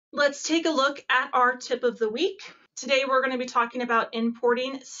Let's take a look at our tip of the week. Today we're going to be talking about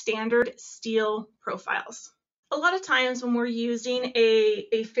importing standard steel profiles. A lot of times when we're using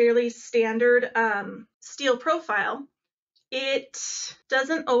a fairly standard steel profile, it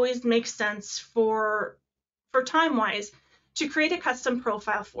doesn't always make sense for time-wise to create a custom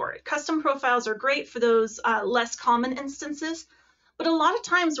profile for it. Custom profiles are great for those less common instances, but a lot of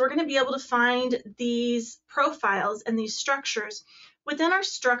times we're going to be able to find these profiles and these structures within our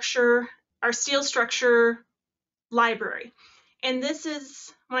steel structure library. And this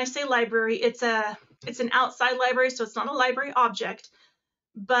is, when I say library, it's an outside library, so it's not a library object,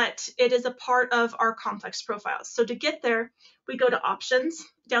 but it is a part of our complex profiles. So to get there, we go to options,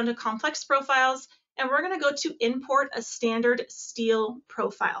 down to complex profiles, and we're going to go to import a standard steel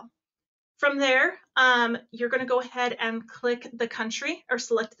profile. From there, you're going to go ahead and click the country or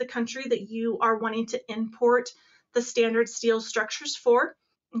select the country that you are wanting to import the standard steel structures for.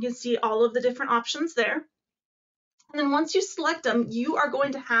 You can see all of the different options there. And then once you select them, you are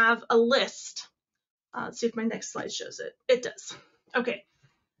going to have a list. Let's see if my next slide shows it. It does. Okay,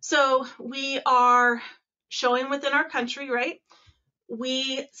 so we are showing within our country, right?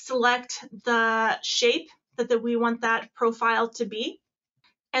 We select the shape that we want that profile to be.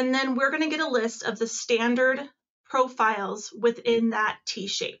 And then we're going to get a list of the standard profiles within that T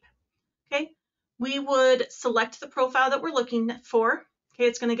shape. Okay, we would select the profile that we're looking for. Okay,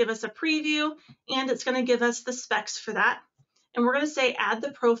 it's going to give us a preview and it's going to give us the specs for that. And we're going to say add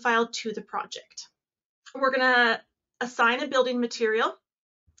the profile to the project. We're going to assign a building material,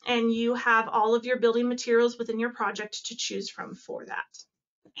 and you have all of your building materials within your project to choose from for that.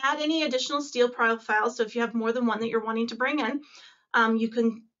 Add any additional steel profiles. So if you have more than one that you're wanting to bring in, you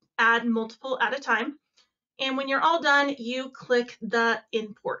can add multiple at a time. And when you're all done, you click the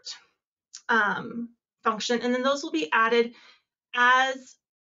import function, and then those will be added as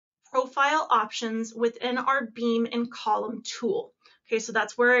profile options within our beam and column tool. Okay, so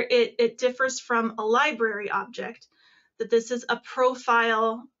that's where it differs from a library object, that this is a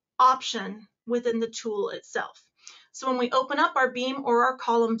profile option within the tool itself. So when we open up our beam or our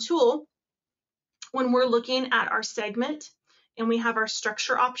column tool, when we're looking at our segment and we have our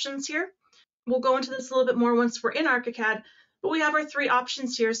structure options here, we'll go into this a little bit more once we're in Archicad, but we have our three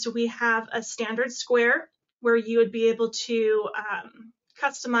options here. So we have a standard square where you would be able to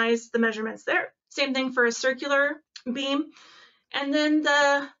customize the measurements there. Same thing for a circular beam. And then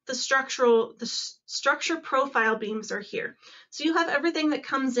the structure profile beams are here. So you have everything that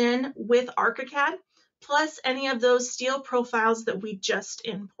comes in with Archicad, plus any of those steel profiles that we just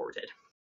imported.